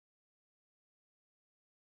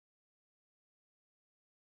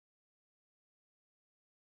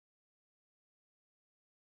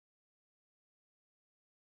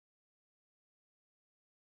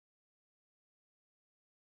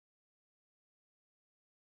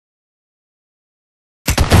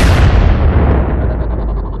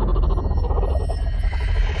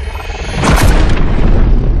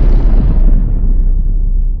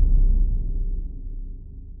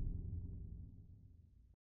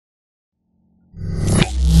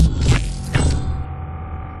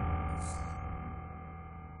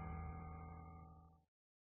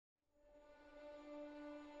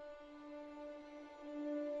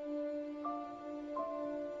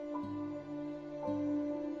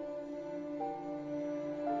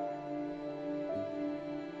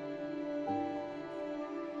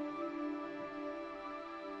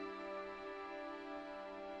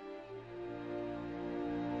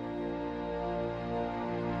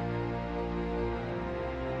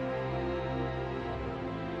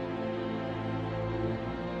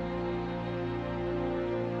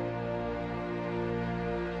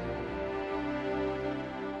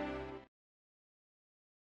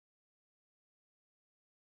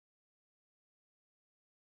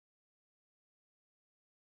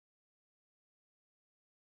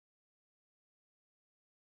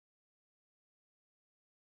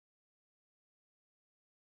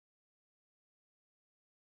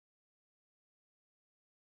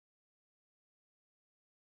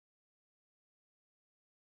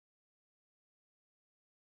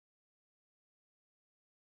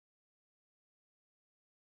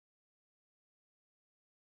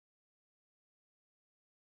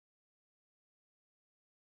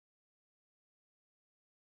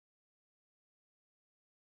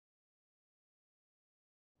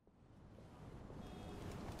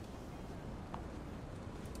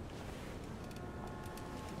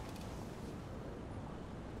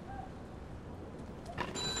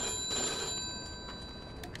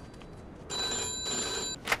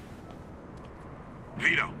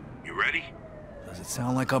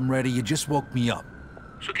Sound like I'm ready? You just woke me up.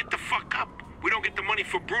 So get the fuck up. We don't get the money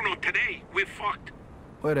for Bruno today, we're fucked.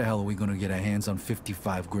 Where the hell are we gonna get our hands on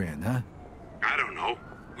 55 grand, huh? I don't know.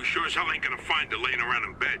 We sure as hell ain't gonna find her laying around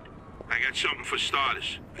in bed. I got something for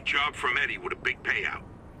starters. A job from Eddie with a big payout.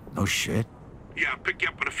 No shit. Yeah, I'll pick you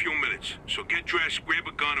up in a few minutes. So get dressed, grab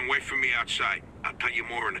a gun, and wait for me outside. I'll tell you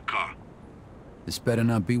more in the car. This better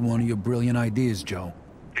not be one of your brilliant ideas, Joe.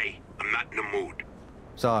 Hey, I'm not in the mood.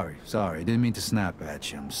 Sorry. Didn't mean to snap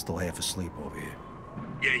at you. I'm still half asleep over here.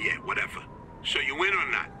 Yeah, whatever. So you in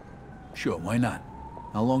or not? Sure, why not?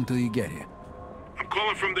 How long till you get here? I'm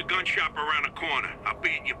calling from the gun shop around the corner. I'll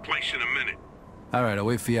be at your place in a minute. All right, I'll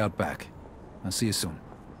wait for you out back. I'll see you soon.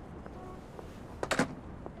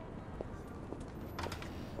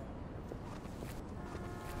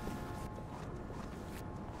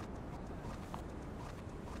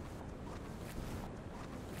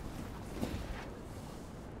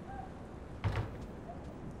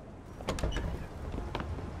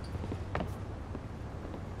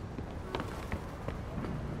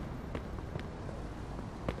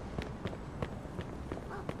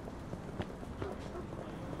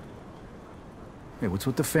 Hey, what's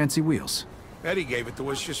with the fancy wheels? Eddie gave it to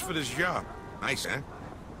us just for this job. Nice, huh?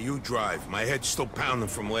 You drive. My head's still pounding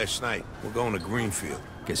from last night. We're going to Greenfield.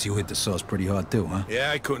 Guess you hit the sauce pretty hard too, huh?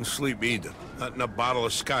 Yeah, I couldn't sleep either. Nothing a bottle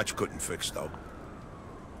of scotch couldn't fix, though.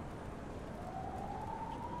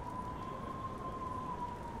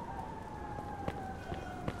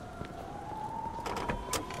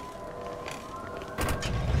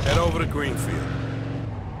 Head over to Greenfield.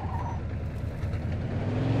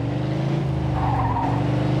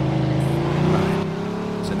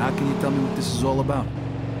 Now can you tell me what this is all about?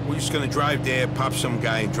 We're just gonna drive there, pop some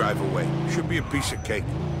guy, and drive away. Should be a piece of cake.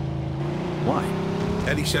 Why?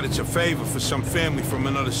 Eddie said it's a favor for some family from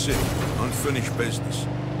another city. Unfinished business.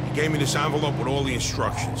 He gave me this envelope with all the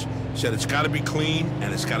instructions. Said it's gotta be clean,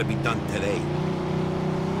 and it's gotta be done today.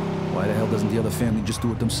 Why the hell doesn't the other family just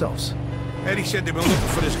do it themselves? Eddie said they've been looking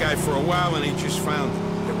for this guy for a while, and they just found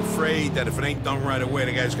him. They're afraid that if it ain't done right away,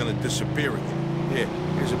 the guy's gonna disappear again. Here,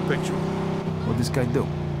 here's a picture of him. What'd this guy do?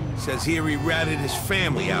 Says here he ratted his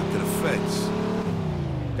family out to the feds.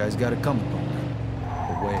 Guy's got it coming, though.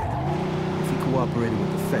 But wait. If he cooperated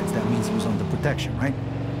with the feds, that means he was under protection, right?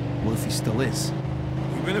 What if he still is?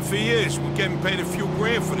 Even if he is, we're getting paid a few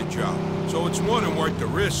grand for the job. So it's more than worth the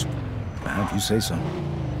risk. If you say so.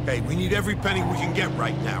 Hey, we need every penny we can get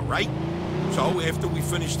right now, right? So after we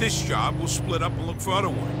finish this job, we'll split up and look for other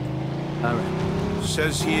work. All right.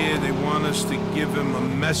 Says here they want us to give him a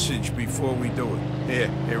message before we do it.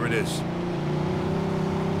 Here it is.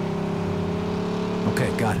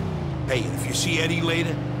 Okay, got it. Hey, and if you see Eddie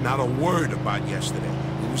later, not a word about yesterday.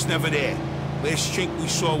 He was never there. Last chink we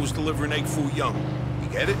saw was delivering egg foo young. You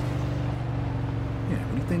get it? Yeah,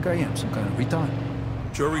 what do you think I am, some kind of retard?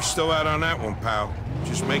 Jury's still out on that one, pal.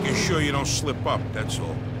 Just making sure you don't slip up, that's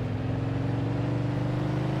all.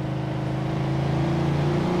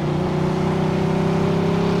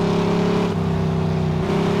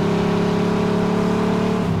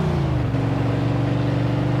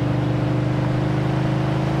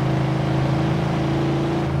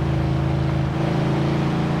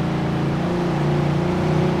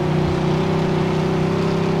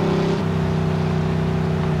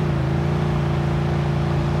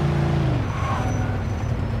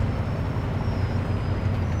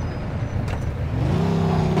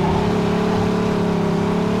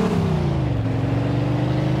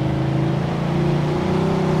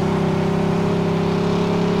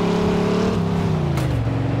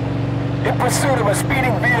 Pursuit of a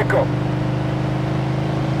speeding vehicle.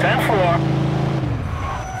 10-4.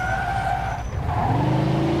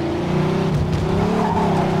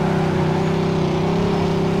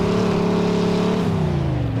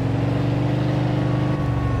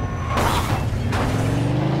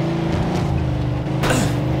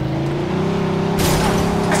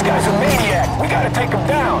 This guy's a maniac. We gotta take him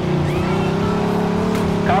down.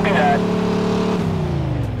 Copy that.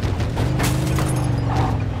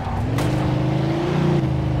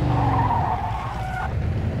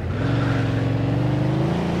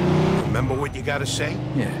 What you gotta say?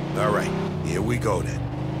 Yeah. All right, here we go then.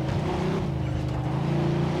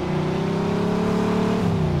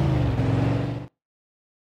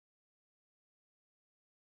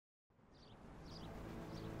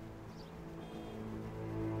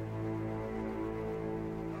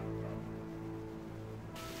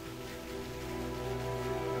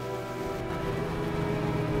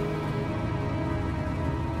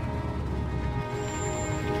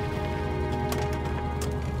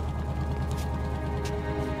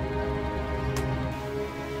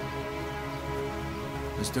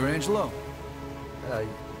 Mr. Angelo,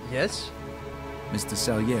 Yes? Mr.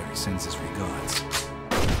 Salieri sends his regards.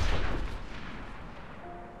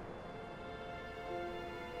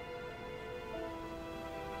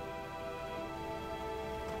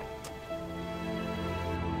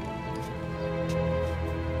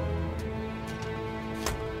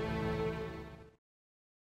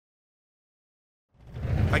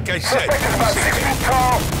 Like I said, About 6 feet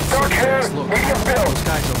tall, dark hair, Look, medium build. those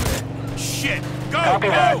guys over there. shit! Go, Copy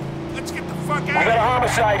that. go! Let's get the fuck We out got a of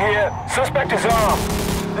homicide here. Suspect is armed.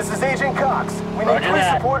 This is Agent Cox. We need Roger police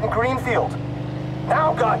that. support in Greenfield.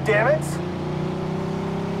 Now, goddammit!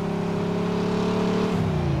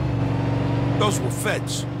 here. Those were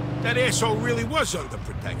feds. That asshole really was under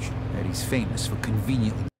protection. Eddie's famous for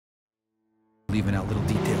conveniently leaving out little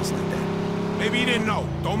details like that. Maybe he didn't know.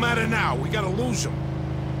 Don't matter now. We gotta lose him.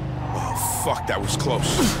 Oh, fuck, that was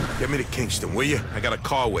close. Get me to Kingston, will you? I got a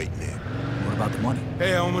car waiting there. What about the money?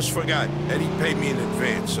 Hey, I almost forgot. Eddie paid me in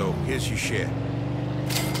advance, so here's your share.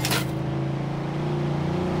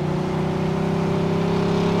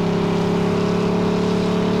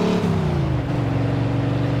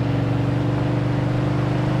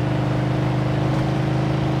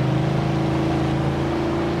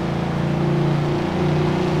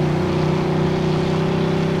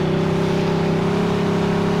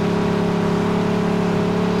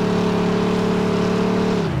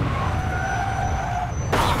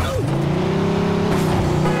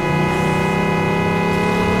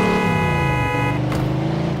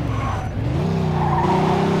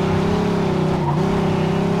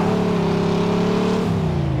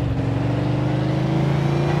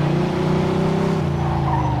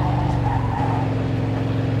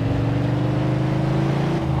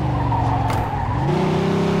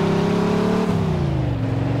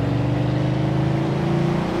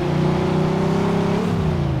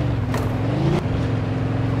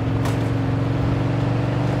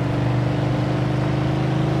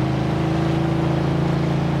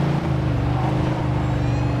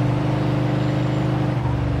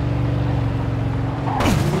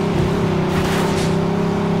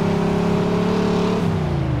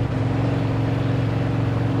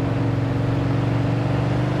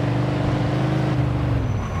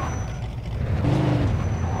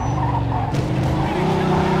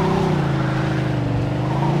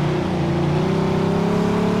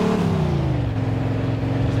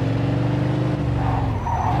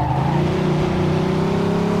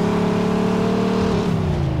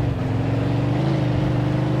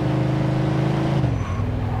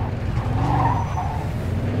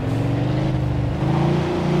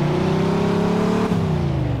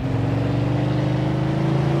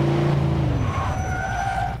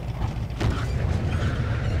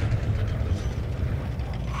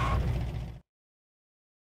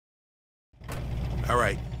 All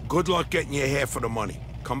right. Good luck getting your half of the money.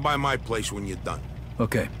 Come by my place when you're done.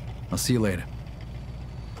 Okay, I'll see you later.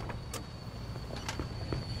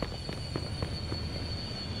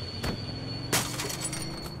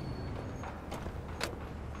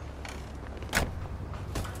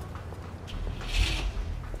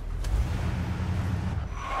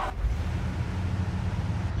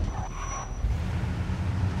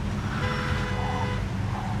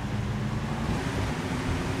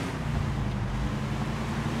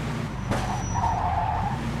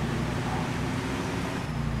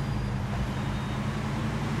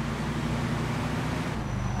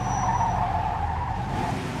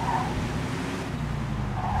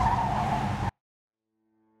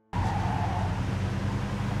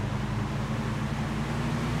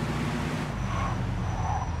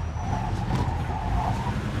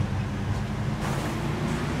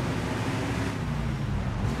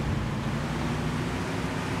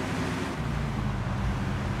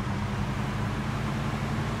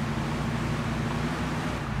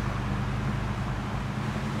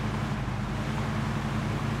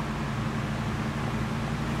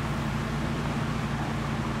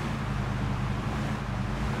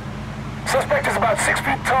 Suspect is about 6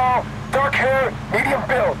 feet tall, dark hair, medium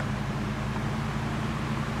build.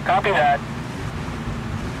 Copy that.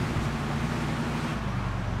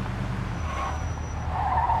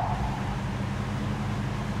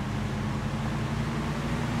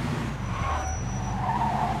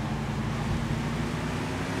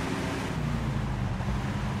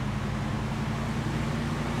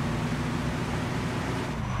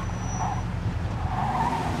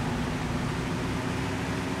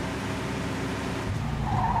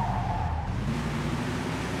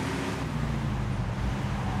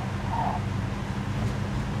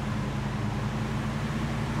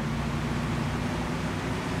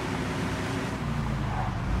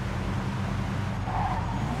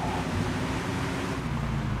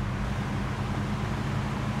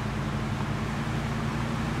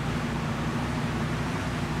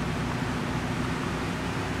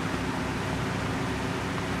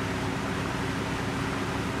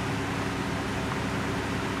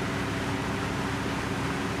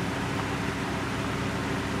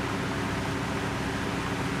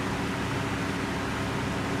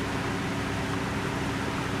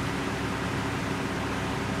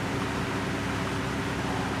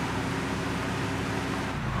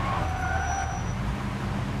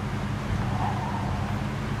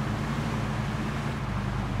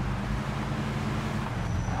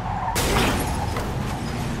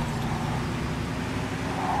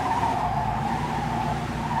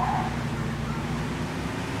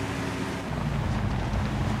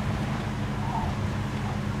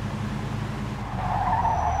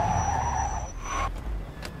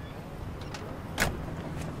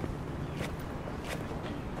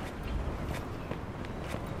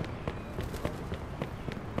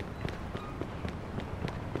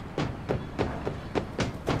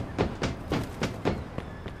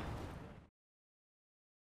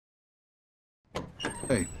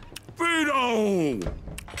 Hey. Vito!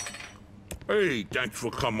 Hey, thanks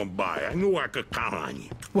for coming by. I knew I could count on you.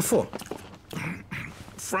 What for?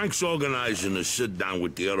 Frank's organizing a sit-down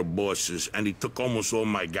with the other bosses, and he took almost all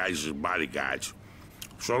my guys as bodyguards.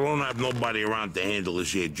 So I don't have nobody around to handle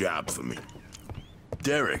this here job for me.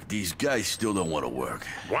 Derek, these guys still don't want to work.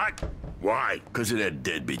 What? Why? Because of that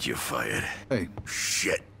deadbeat you fired. Hey.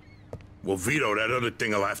 Shit. Well, Vito, that other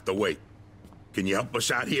thing will have to wait. Can you help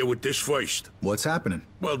us out here with this first? What's happening?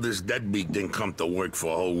 Well, this deadbeat didn't come to work for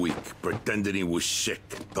a whole week. Pretended he was sick.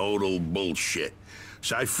 Total bullshit.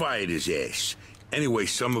 So I fired his ass. Anyway,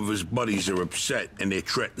 some of his buddies are upset, and they're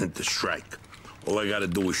threatening to strike. All I gotta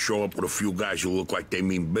do is show up with a few guys who look like they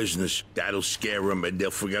mean business. That'll scare them, and they'll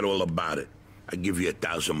forget all about it. I give you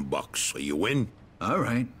 $1,000. Are you in? All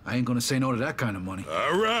right. I ain't gonna say no to that kind of money.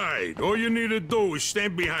 All right. All you need to do is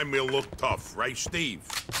stand behind me and look tough, right, Steve?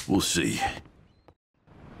 We'll see.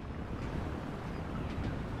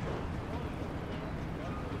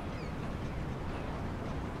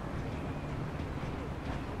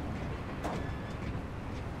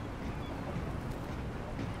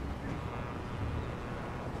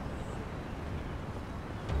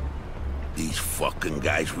 These fucking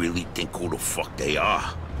guys really think who the fuck they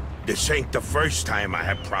are. This ain't the first time I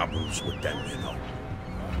had problems with them, you know.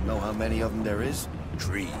 Know how many of them there is?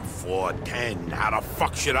 3, 4, 10. How the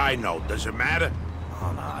fuck should I know? Does it matter?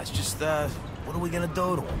 Oh, no, it's just, what are we gonna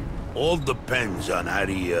do to them? All depends on how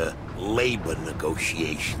the, labor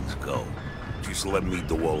negotiations go. Just let me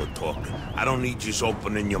do all the talking. I don't need you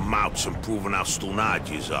opening your mouths and proving how stunad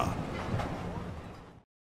you are.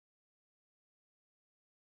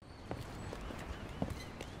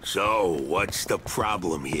 So, what's the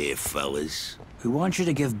problem here, fellas? We want you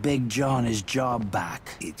to give Big John his job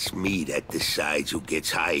back. It's me that decides who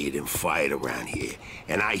gets hired and fired around here,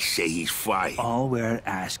 and I say he's fired. All we're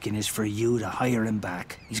asking is for you to hire him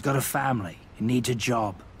back. He's got a family. He needs a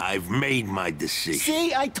job. I've made my decision.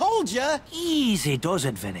 See, I told ya! Easy does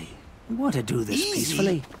it, Vinny. We want to do this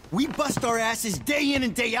peacefully. We bust our asses day in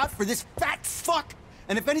and day out for this fat fuck!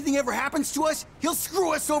 And if anything ever happens to us, he'll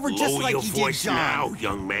screw us over just like he did John. Lower your voice now,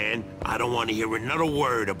 young man. I don't want to hear another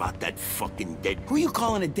word about that fucking deadbeat. Who you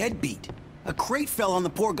calling a deadbeat? A crate fell on the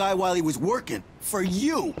poor guy while he was working. For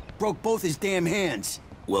you. Broke both his damn hands.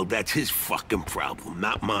 Well, that's his fucking problem,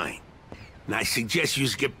 not mine. And I suggest you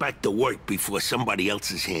get back to work before somebody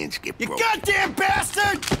else's hands get broken. You goddamn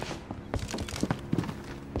bastard!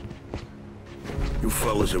 You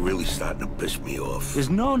fellas are really starting to piss me off. There's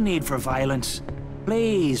no need for violence.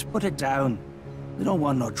 Please, put it down. We don't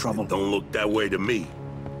want no trouble. Don't look that way to me.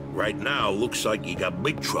 Right now, looks like you got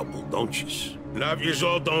big trouble, don't you? Now, if you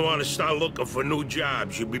all don't want to start looking for new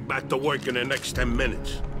jobs, you'll be back to work in the next 10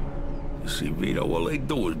 minutes. You see, Vito, all they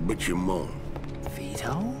do is bitch and moan.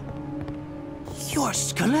 Vito? You're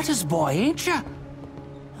Scaletta's boy, ain't you?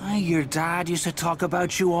 Your dad used to talk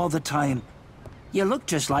about you all the time. You look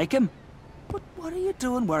just like him. But what are you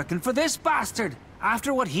doing working for this bastard?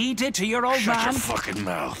 After what he did to your old man? Shut your fucking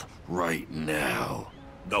mouth, right now.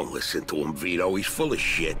 Don't listen to him, Vito. He's full of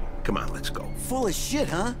shit. Come on, let's go. Full of shit,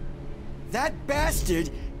 huh? That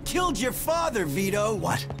bastard killed your father, Vito.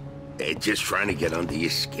 What? They're just trying to get under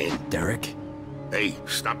your skin. Derek? Hey,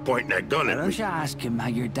 stop pointing that gun Why at don't me. you ask him how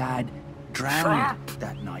your dad drowned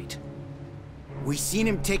that night? We seen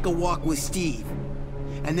him take a walk with Steve.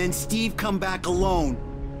 And then Steve come back alone.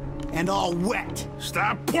 And all wet.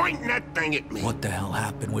 Stop pointing that thing at me. What the hell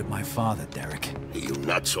happened with my father, Derek? Are you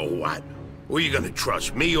nuts or what? Who are you gonna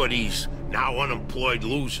trust, me or these now unemployed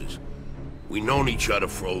losers? We known each other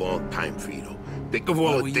for a long time, Vito. Think of all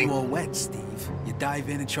Why the were things... you all wet, Steve? You dive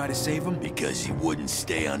in and try to save him? Because he wouldn't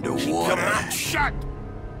stay Come underwater. on, shut!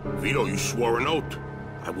 Vito, you swore an oath.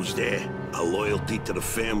 I was there. Our loyalty to the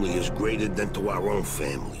family is greater than to our own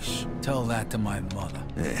families. Tell that to my mother.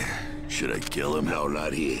 Should I kill him? No,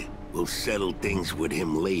 not here. We'll settle things with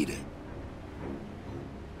him later.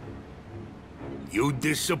 You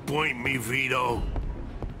disappoint me, Vito.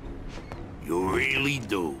 You really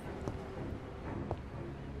do.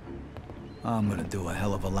 I'm gonna do a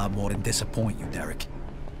hell of a lot more than disappoint you, Derek.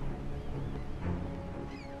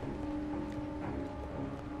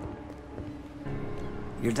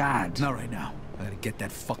 Your dad. Not right now. I gotta get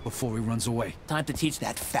that fuck before he runs away. Time to teach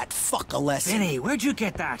that fat fuck a lesson. Vinny, where'd you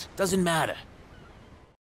get that? Doesn't matter.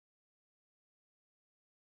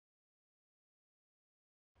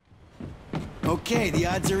 Okay, the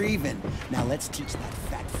odds are even. Now let's teach that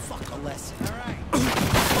fat fuck a lesson. All right.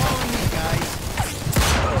 Follow me, guys.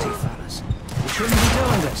 Easy, fellas. We shouldn't be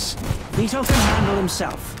doing this. Vito can handle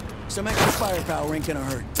himself. Some extra firepower ain't gonna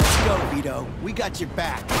hurt. Let's go, Vito. We got your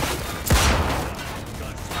back.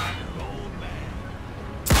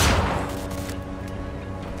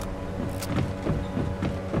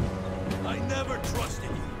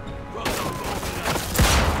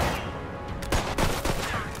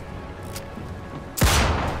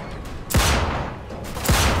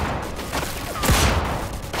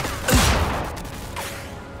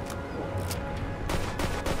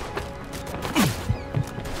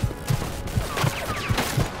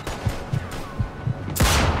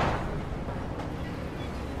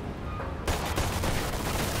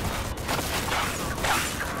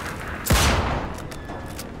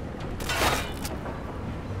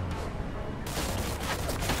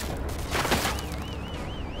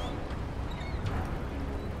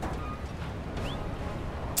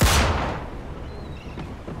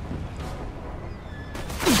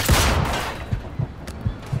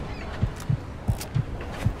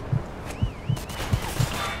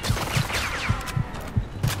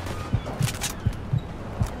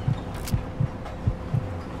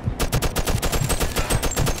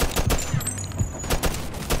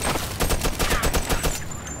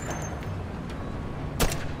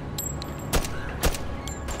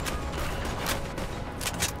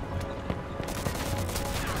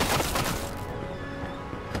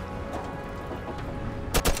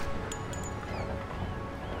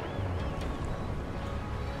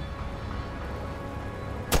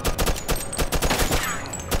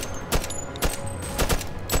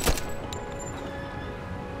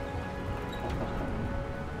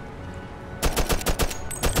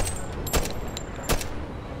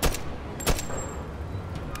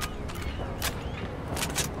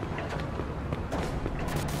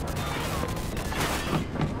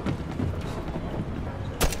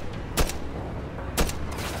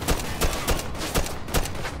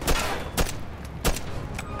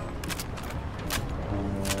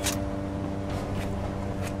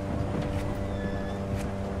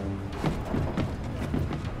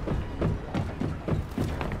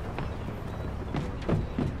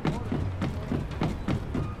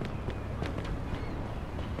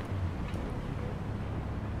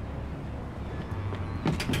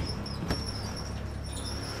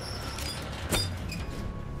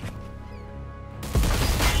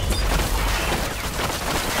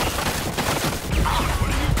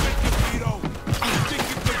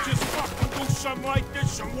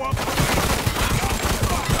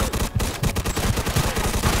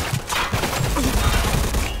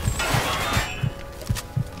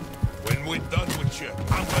 we're done with you,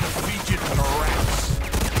 I'm gonna feed you to the rats.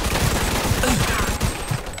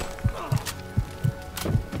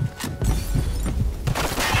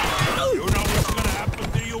 You know what's gonna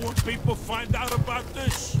happen to you when people find out about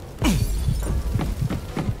this?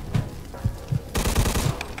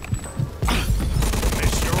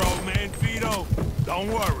 Miss your old man, Vito? Don't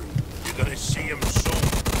worry, you're gonna see him soon.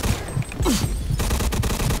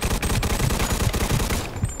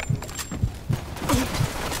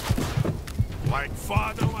 Like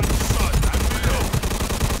father, like son, that's you.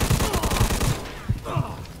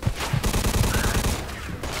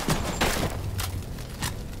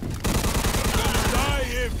 You're gonna die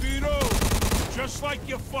here, Vito. Just like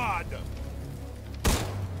your father.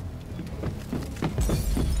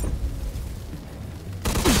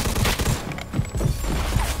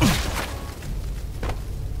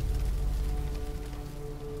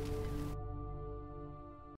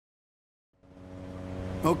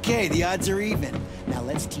 Okay, the odds are even. Now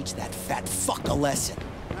let's teach that fat fuck a lesson.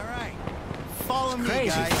 All right, follow me, Crazy.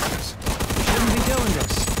 guys. Shouldn't be doing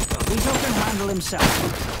this. Vito can handle himself.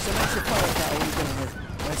 Some extra firepower ain't gonna hurt.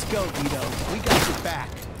 Let's go, Vito. We got your back.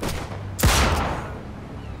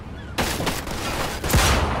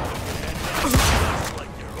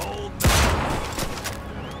 Like your old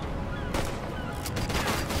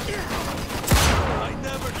I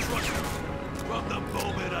never trusted you from the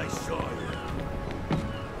moment I saw you.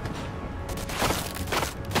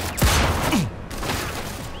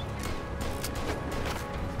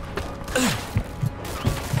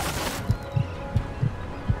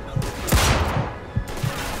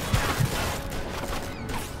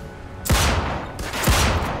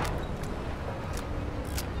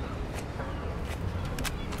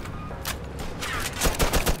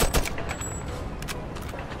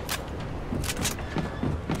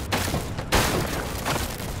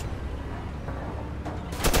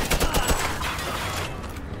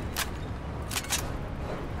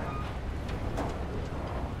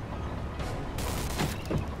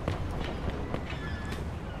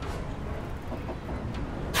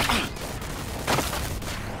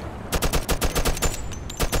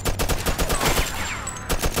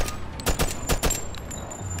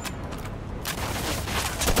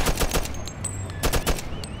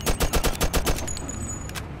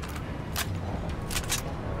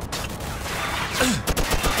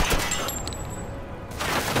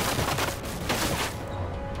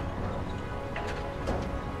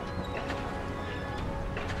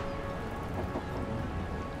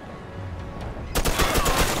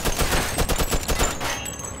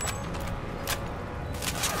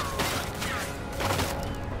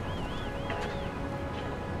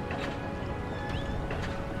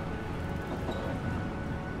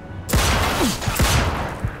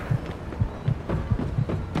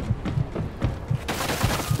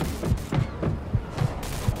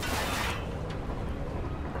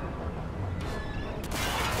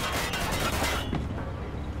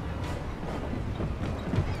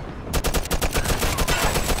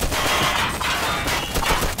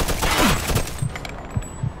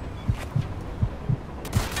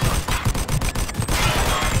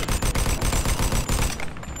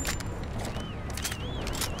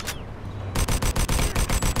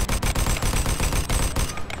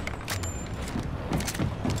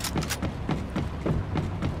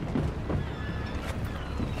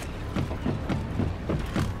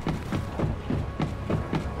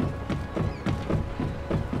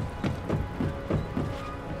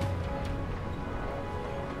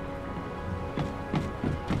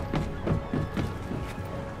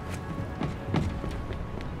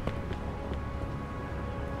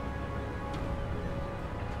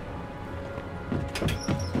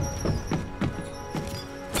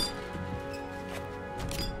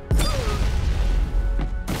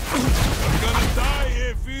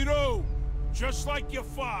 Just like your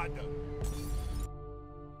father.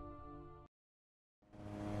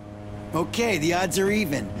 Okay, the odds are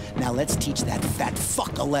even. Now let's teach that fat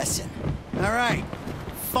fuck a lesson. All right,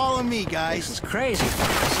 follow me, guys. This is crazy.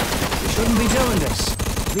 You shouldn't be doing this.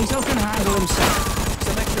 Vito can handle himself.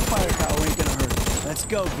 Some extra firepower ain't gonna hurt. Let's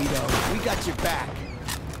go, Vito. We got your back.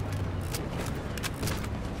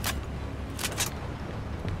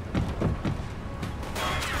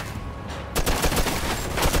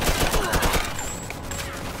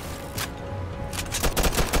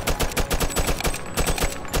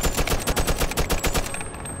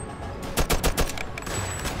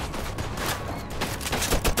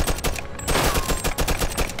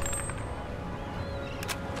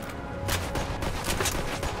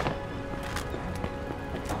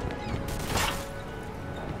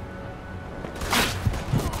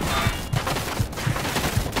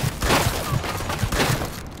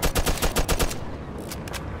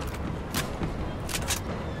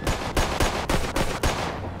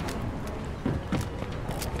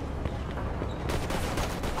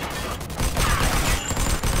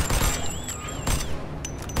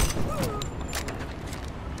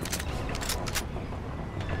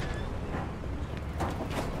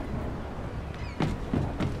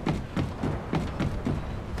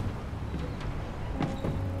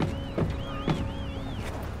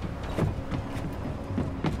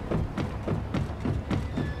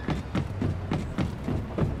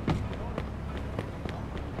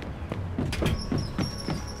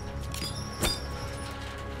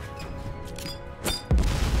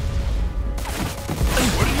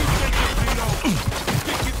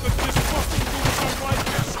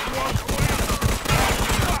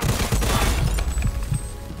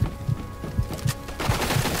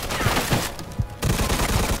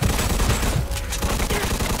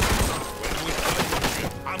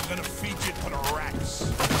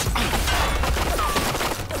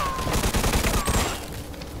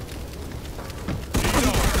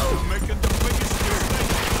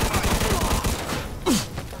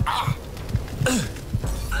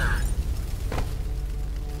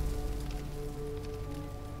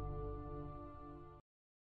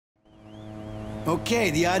 Okay,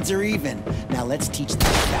 the odds are even. Now let's teach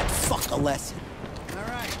that fuck a lesson. All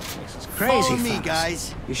right. Crazy, Follow me, fellas.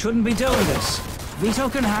 guys. You shouldn't be doing this. Vito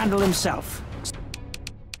can handle himself.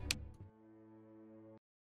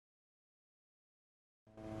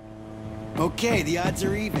 Okay, the odds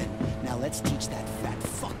are even. Now let's teach that fat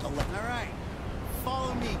fuck a lesson. All right.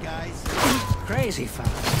 Follow me, guys. Crazy,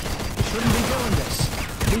 fellas. You shouldn't be doing this.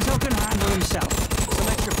 Vito can handle himself. Some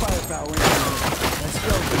extra firepower in here. Let's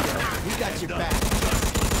go, Vito. We got your back.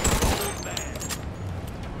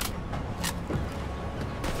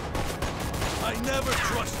 I never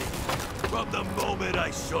trusted you from the moment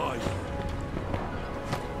I saw you.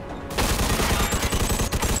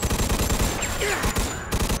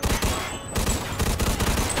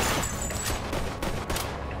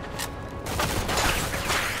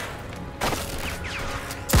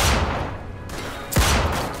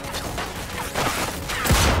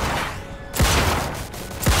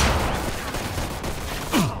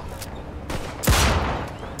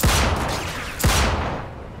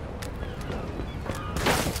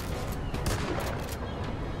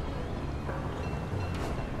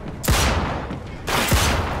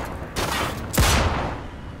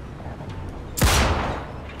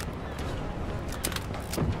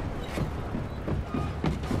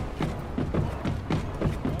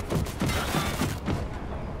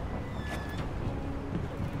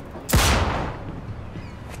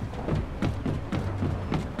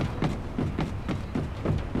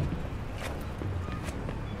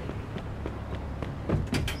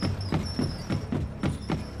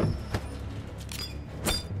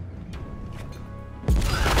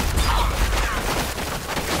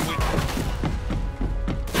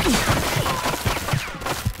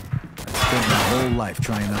 Life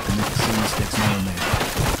trying not to make the same mistakes no one made.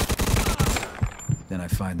 Then I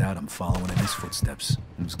find out I'm following in his footsteps.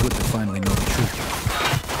 It was good to finally know the truth.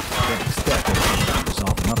 Getting stacked up to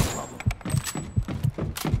resolve another problem.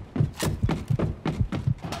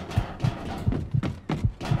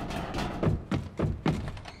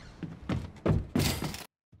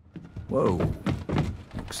 Whoa.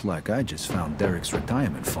 Looks like I just found Derek's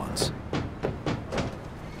retirement funds.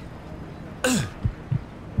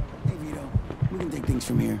 Things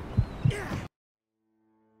from here.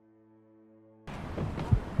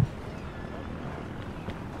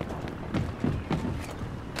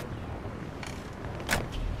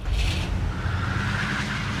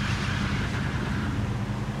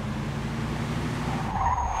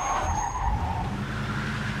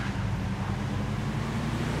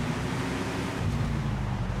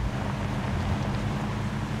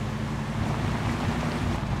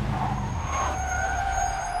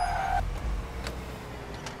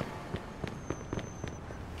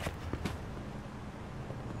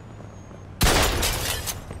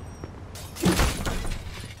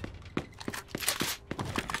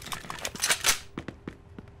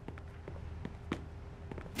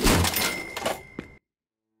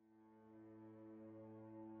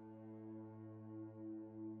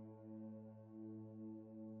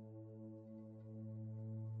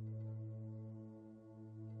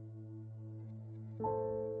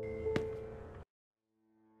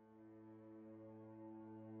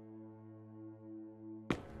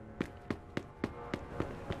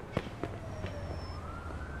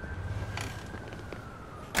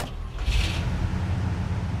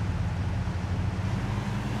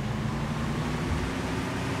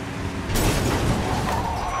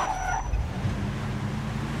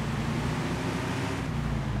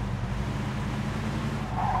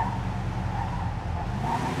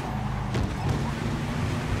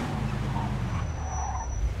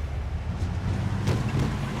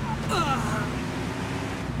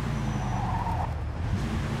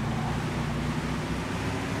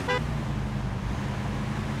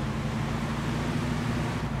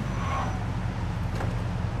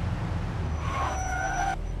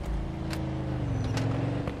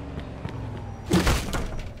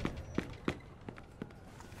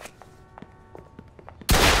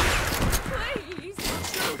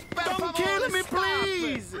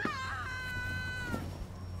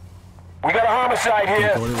 Homicide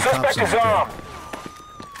here. Go to the Suspect cops is on the armed.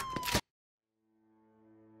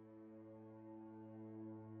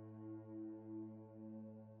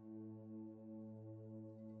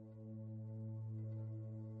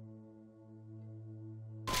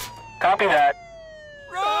 Copy that.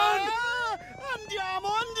 Run!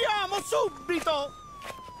 Andiamo subito!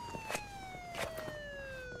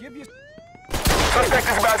 Give you... Suspect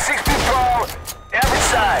is about 6 feet tall, average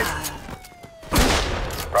size.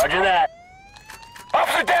 Roger that.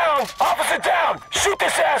 Officer down! Officer down! Shoot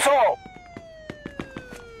this asshole!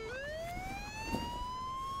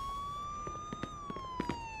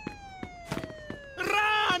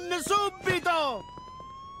 Run subito!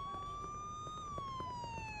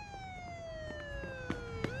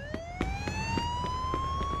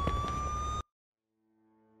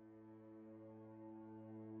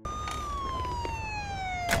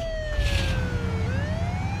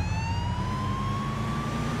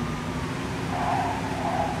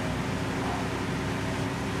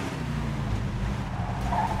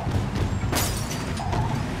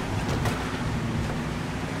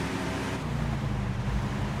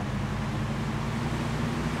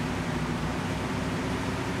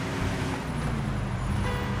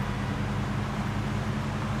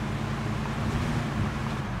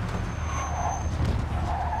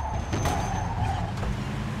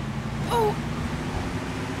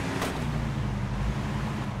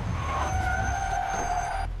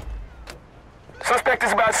 Suspect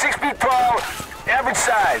is about 6 feet tall, average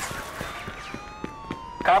size.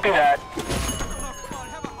 Copy that.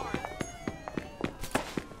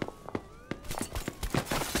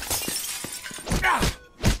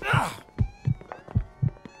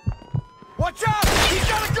 Watch out! He's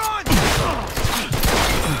got a gun!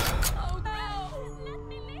 Oh no! Let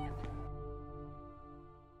me live!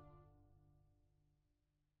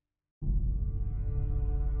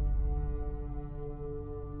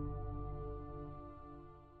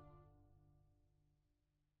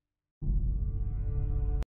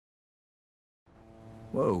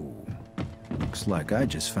 Whoa. Looks like I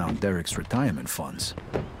just found Derek's retirement funds.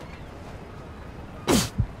 Hey,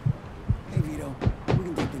 Vito. We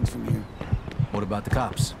can take things from here. What about the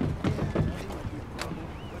cops?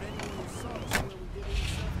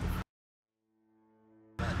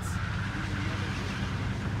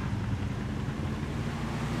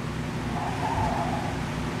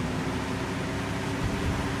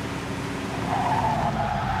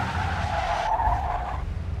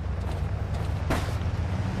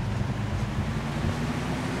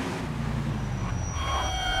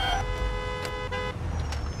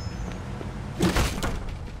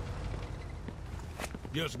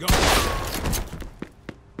 Just go.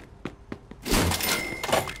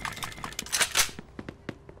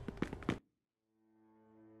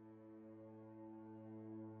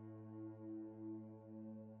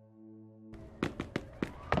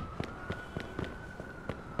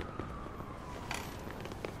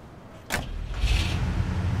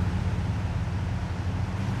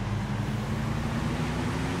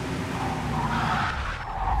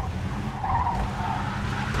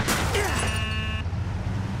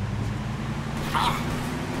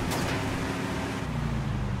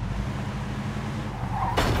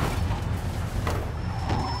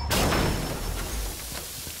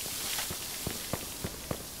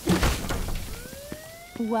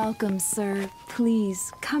 Welcome, sir.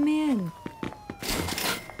 Please, come in.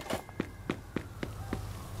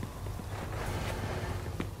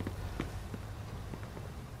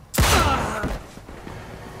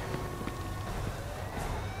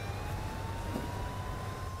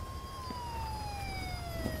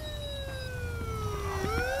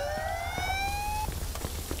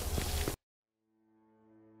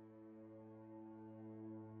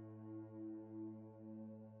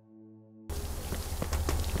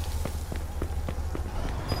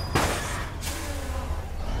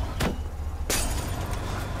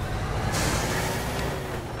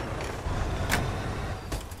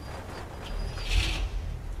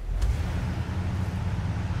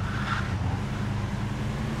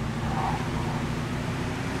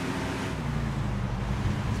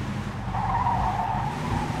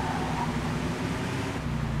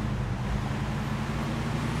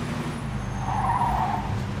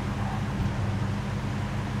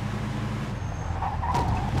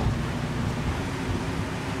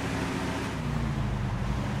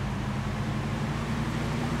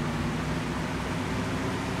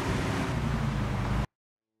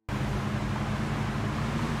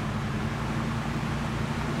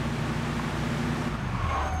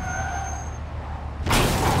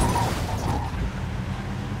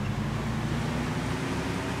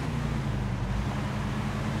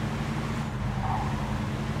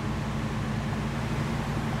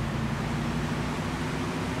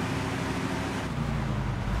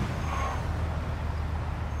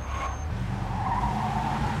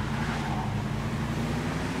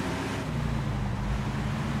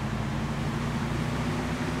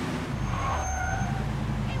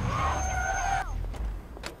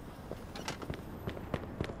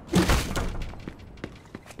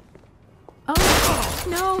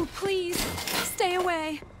 Oh, please, stay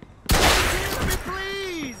away. Hear me,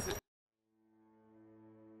 please!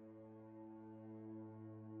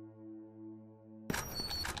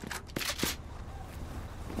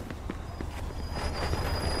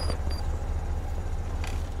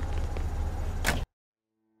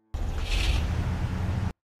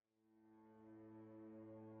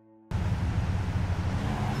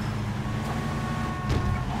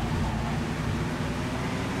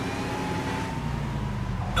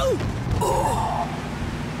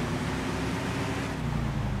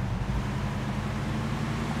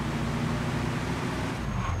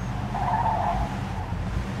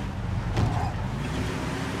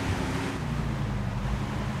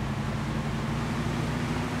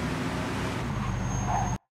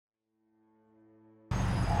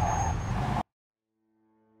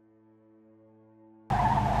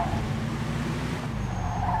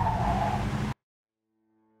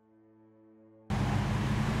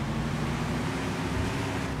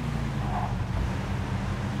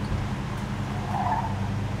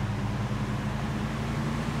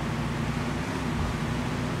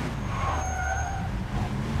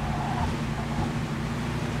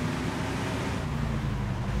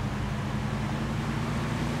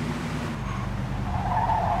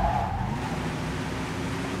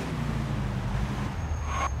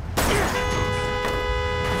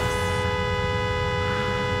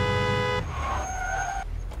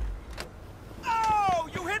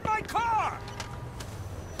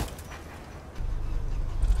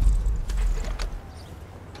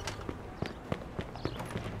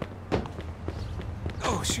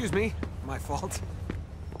 Excuse me. My fault.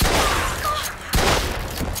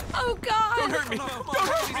 Oh, God! Don't hurt me! Don't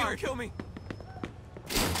hurt me! Don't kill me!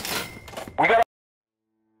 We got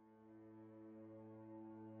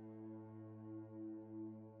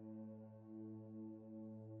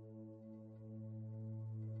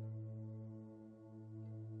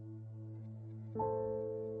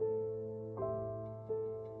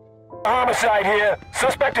homicide here.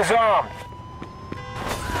 Suspect is armed.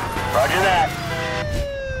 Roger that.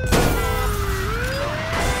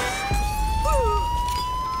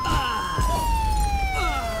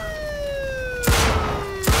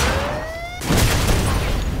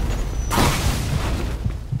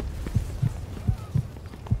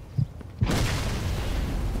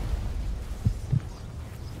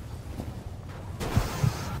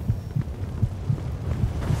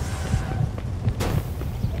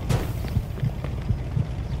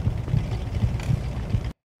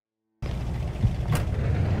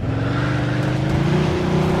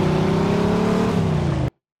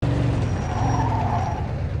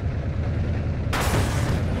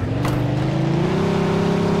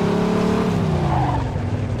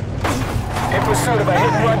 Pursuit of a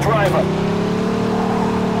hit-and-run driver.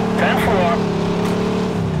 10-4.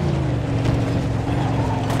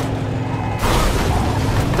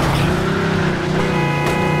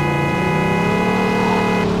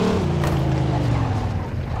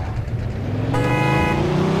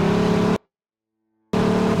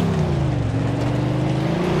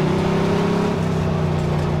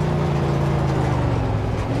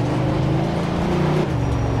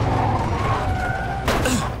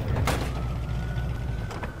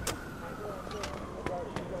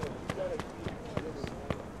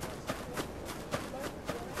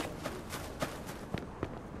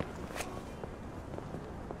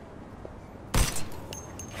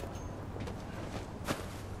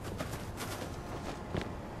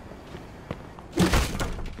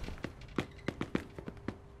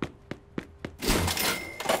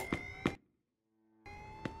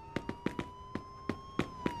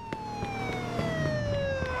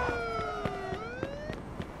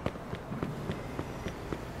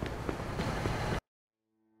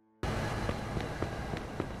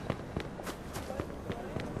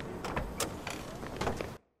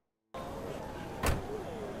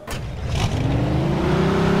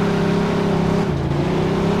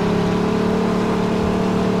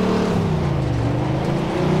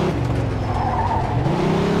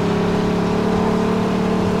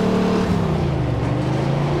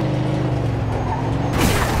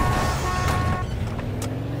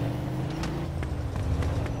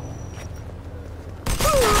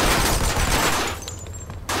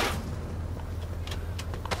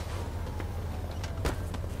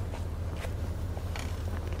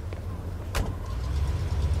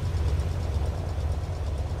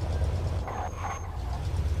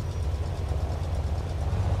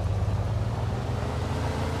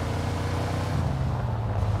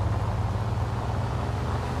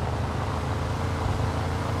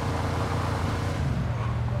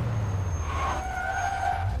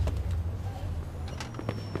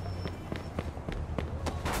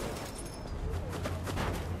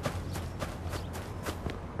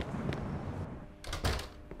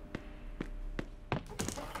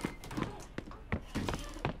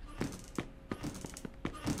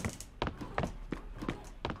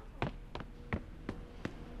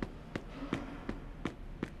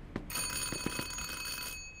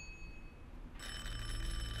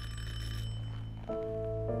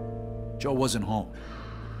 Joe wasn't home.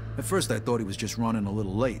 At first I thought he was just running a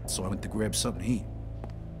little late, so I went to grab something to eat.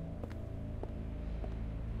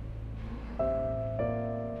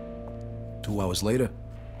 Two hours later,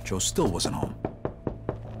 Joe still wasn't home.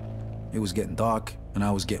 It was getting dark, and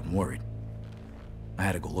I was getting worried. I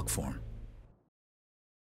had to go look for him.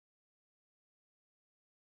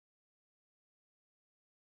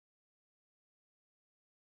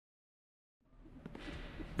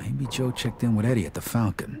 Maybe Joe checked in with Eddie at the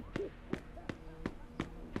Falcon.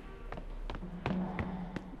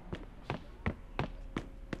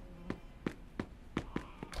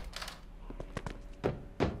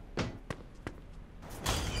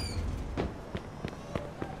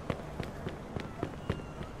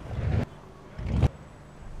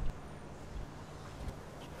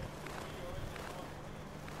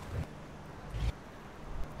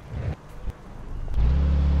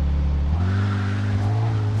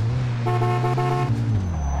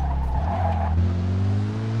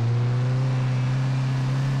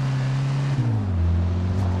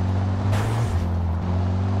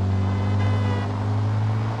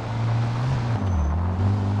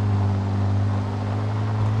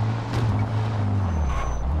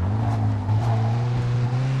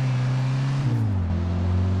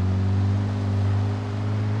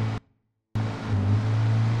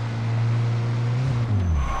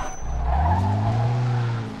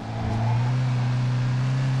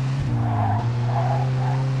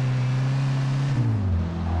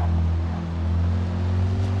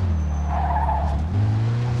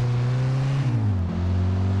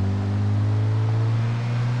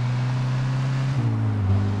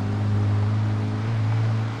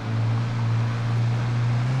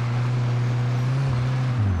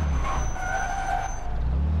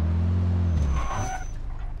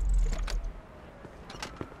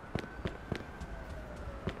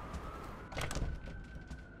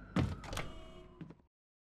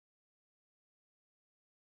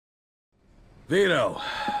 Vito,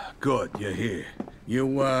 good, you're here. You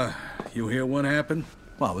hear what happened?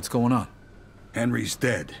 Wow, what's going on? Henry's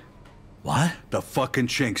dead. What? The fucking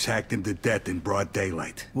chinks hacked him to death in broad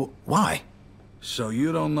daylight. Why? So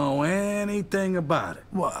you don't know anything about it?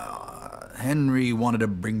 Well, Henry wanted to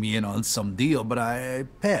bring me in on some deal, but I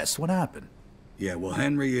passed. What happened? Yeah, well,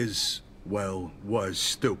 Henry was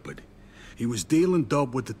stupid. He was dealing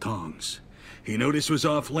dope with the tongs. He knew this was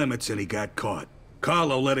off limits and he got caught.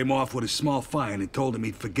 Carlo let him off with a small fine and told him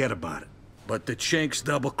he'd forget about it. But the chinks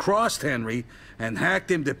double-crossed Henry and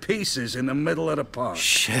hacked him to pieces in the middle of the park.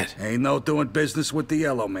 Shit. Ain't no doing business with the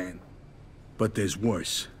Yellow Man. But there's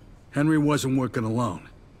worse. Henry wasn't working alone.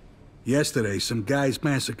 Yesterday, some guys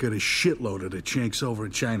massacred a shitload of the chinks over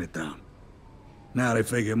in Chinatown. Now they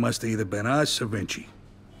figure it must have either been us or Vinci.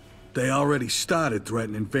 They already started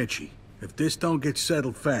threatening Vinci. If this don't get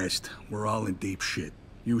settled fast, we're all in deep shit.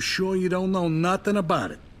 You sure you don't know nothing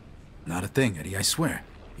about it? Not a thing, Eddie, I swear.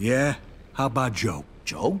 Yeah? How about Joe?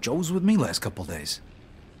 Joe? Joe was with me last couple days.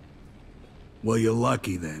 Well, you're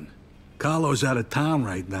lucky then. Carlo's out of town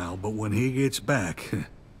right now, but when he gets back,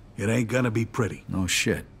 it ain't gonna be pretty. No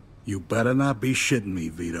shit. You better not be shitting me,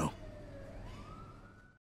 Vito.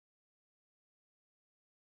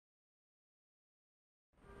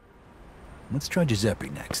 Let's try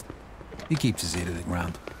Giuseppe next. He keeps his ear to the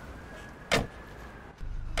ground.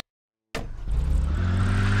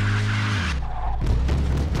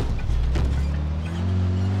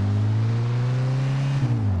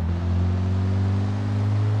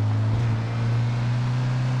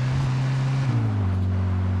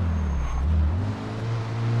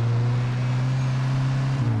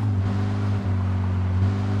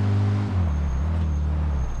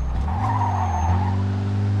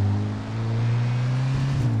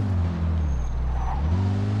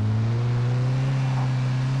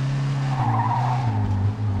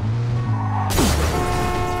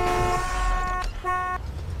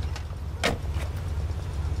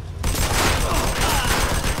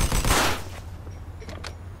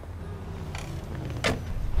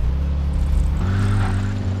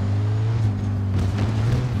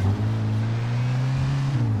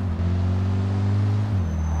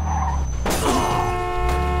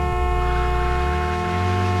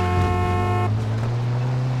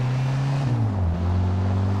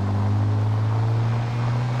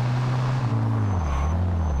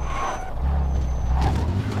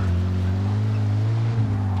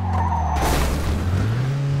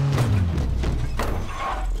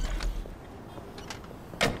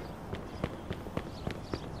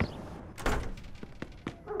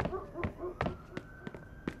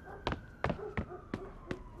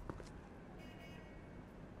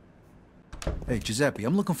 Hey, Giuseppe,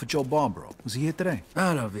 I'm looking for Joe Barbaro. Was he here today?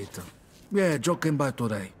 I don't know, Vito. Yeah, Joe came by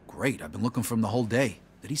today. Great, I've been looking for him the whole day.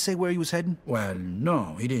 Did he say where he was heading? Well,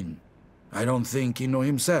 no, he didn't. I don't think he know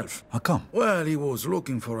himself. How come? Well, he was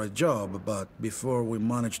looking for a job, but before we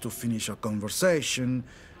managed to finish a conversation,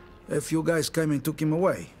 a few guys came and took him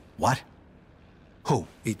away. What? Who?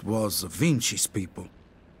 It was Vinci's people.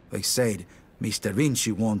 They said Mr.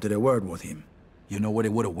 Vinci wanted a word with him. You know where they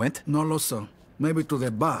would've went? No lo so. Maybe to the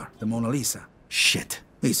bar, the Mona Lisa. Shit.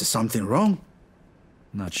 Is there something wrong?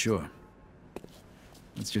 Not sure.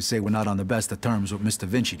 Let's just say we're not on the best of terms with Mr.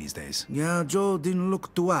 Vinci these days. Yeah, Joe didn't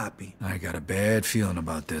look too happy. I got a bad feeling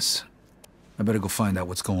about this. I better go find out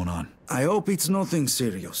what's going on. I hope it's nothing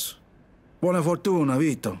serious. Buona fortuna,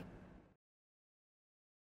 Vito.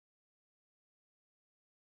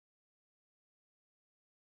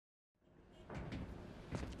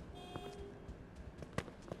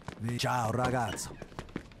 Ciao, ragazzo.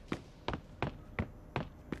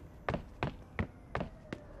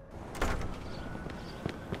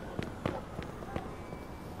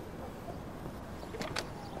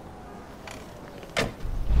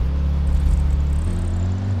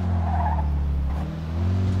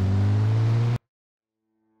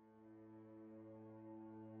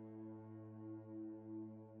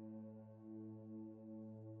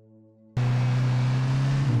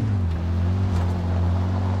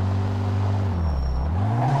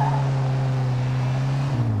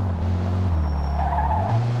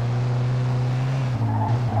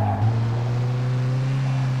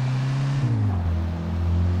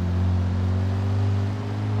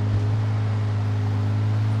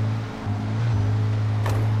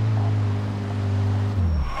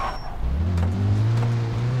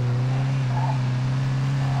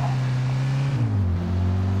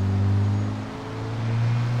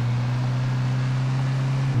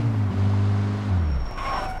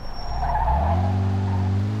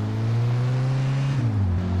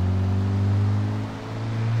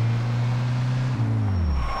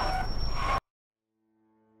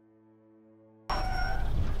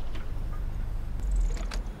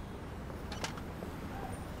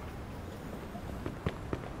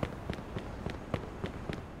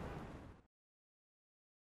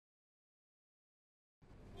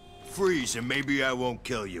 Freeze, and maybe I won't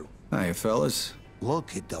kill you. Hiya, fellas.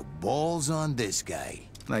 Look at the balls on this guy.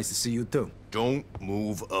 Nice to see you, too. Don't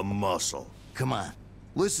move a muscle. Come on.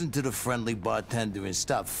 Listen to the friendly bartender and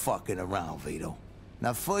stop fucking around, Vito.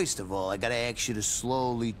 Now, first of all, I gotta ask you to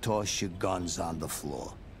slowly toss your guns on the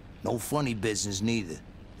floor. No funny business, neither.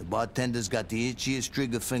 The bartender's got the itchiest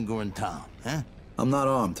trigger finger in town, huh? I'm not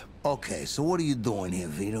armed. Okay, so what are you doing here,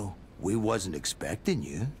 Vito? We wasn't expecting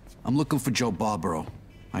you. I'm looking for Joe Barbaro.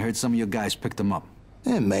 I heard some of your guys picked him up.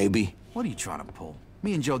 Maybe. What are you trying to pull?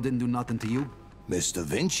 Me and Joe didn't do nothing to you. Mr.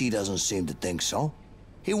 Vinci doesn't seem to think so.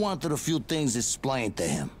 He wanted a few things explained to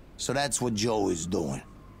him, so that's what Joe is doing.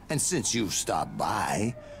 And since you've stopped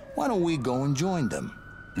by, why don't we go and join them?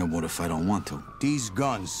 And what if I don't want to? These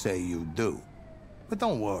guns say you do. But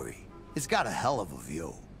don't worry, it's got a hell of a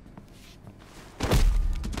view.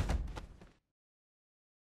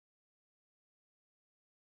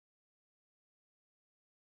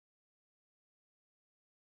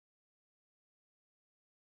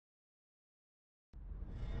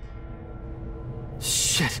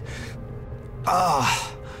 Shit.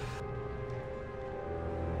 Ah.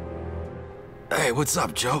 Hey, what's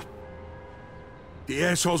up, Joe? The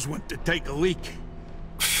assholes went to take a leak.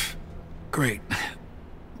 Great.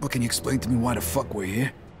 But can you explain to me why the fuck we're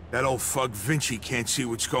here? That old fuck Vinci can't see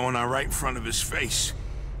what's going on right in front of his face.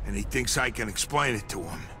 And he thinks I can explain it to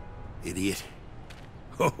him. Idiot.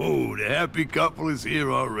 Oh, the happy couple is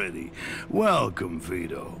here already. Welcome,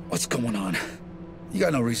 Vito. What's going on? You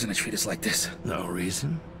got no reason to treat us like this. No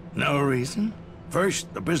reason? No reason?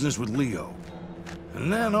 First, the business with Leo.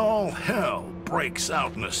 And then all hell breaks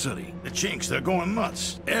out in the city. The Chinks, they're going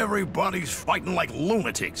nuts. Everybody's fighting like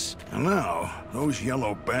lunatics. And now, those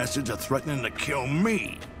yellow bastards are threatening to kill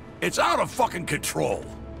me. It's out of fucking control.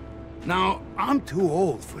 Now, I'm too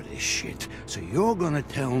old for this shit, so you're gonna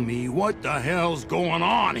tell me what the hell's going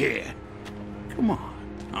on here. Come on,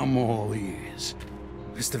 I'm all ears.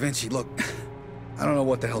 Mr. Vinci, look, I don't know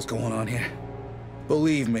what the hell's going on here.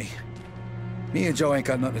 Believe me, me and Joe ain't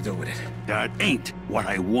got nothing to do with it. That ain't what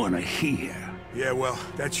I wanna hear. Yeah, well,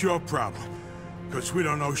 that's your problem. Because we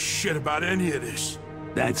don't know shit about any of this.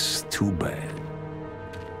 That's too bad.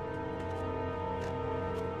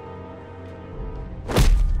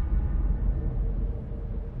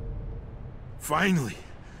 Finally.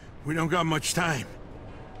 We don't got much time.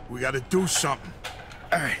 We gotta do something.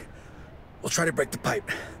 All right. We'll try to break the pipe.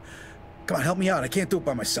 Come on, help me out. I can't do it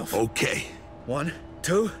by myself. Okay. 1,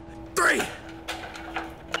 2, 3!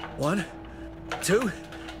 1, 2,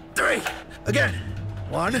 3. Again.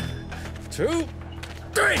 1, 2,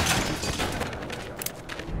 3.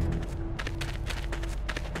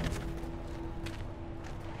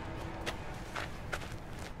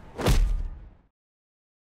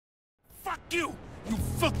 Fuck you! You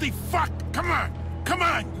filthy fuck! Come on! Come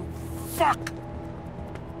on, you fuck!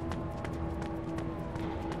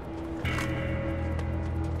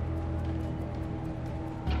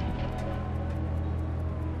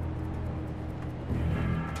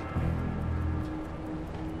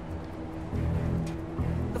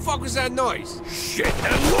 The fuck was that noise? Shit,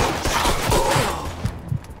 and look!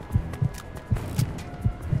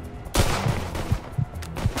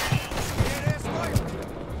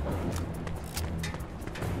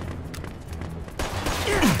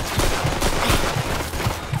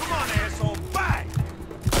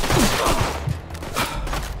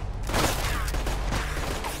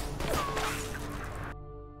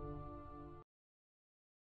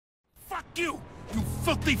 You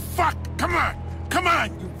filthy fuck! Come on! Come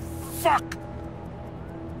on, you fuck!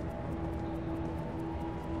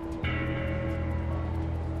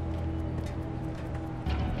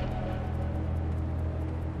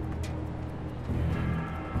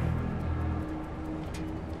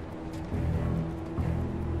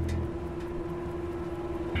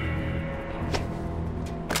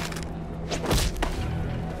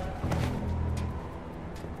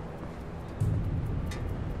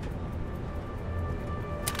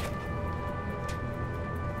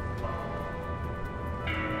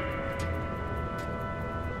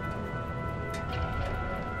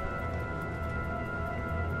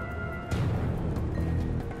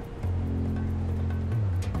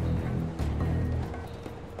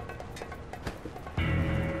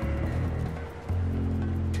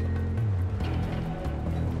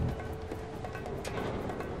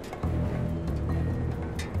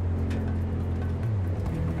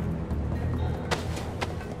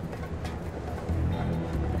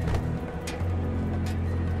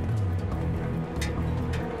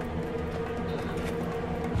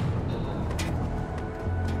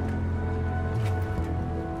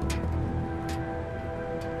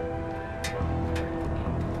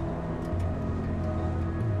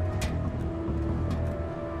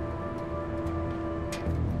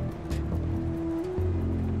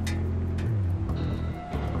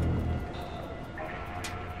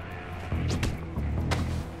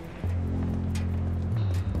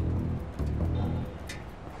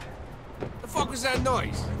 What was that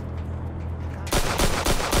noise?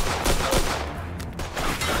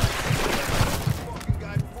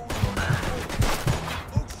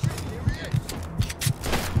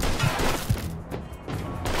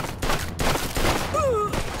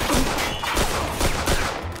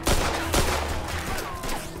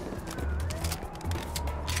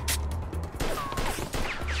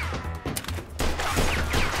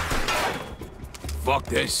 Fuck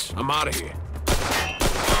this. I'm out of here.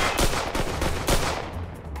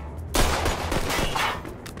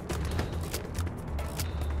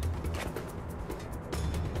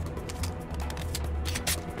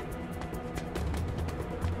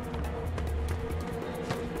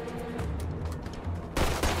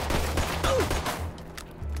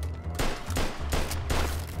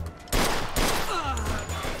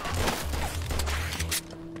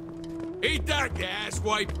 Eat that, you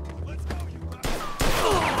asswipe! Let's go, you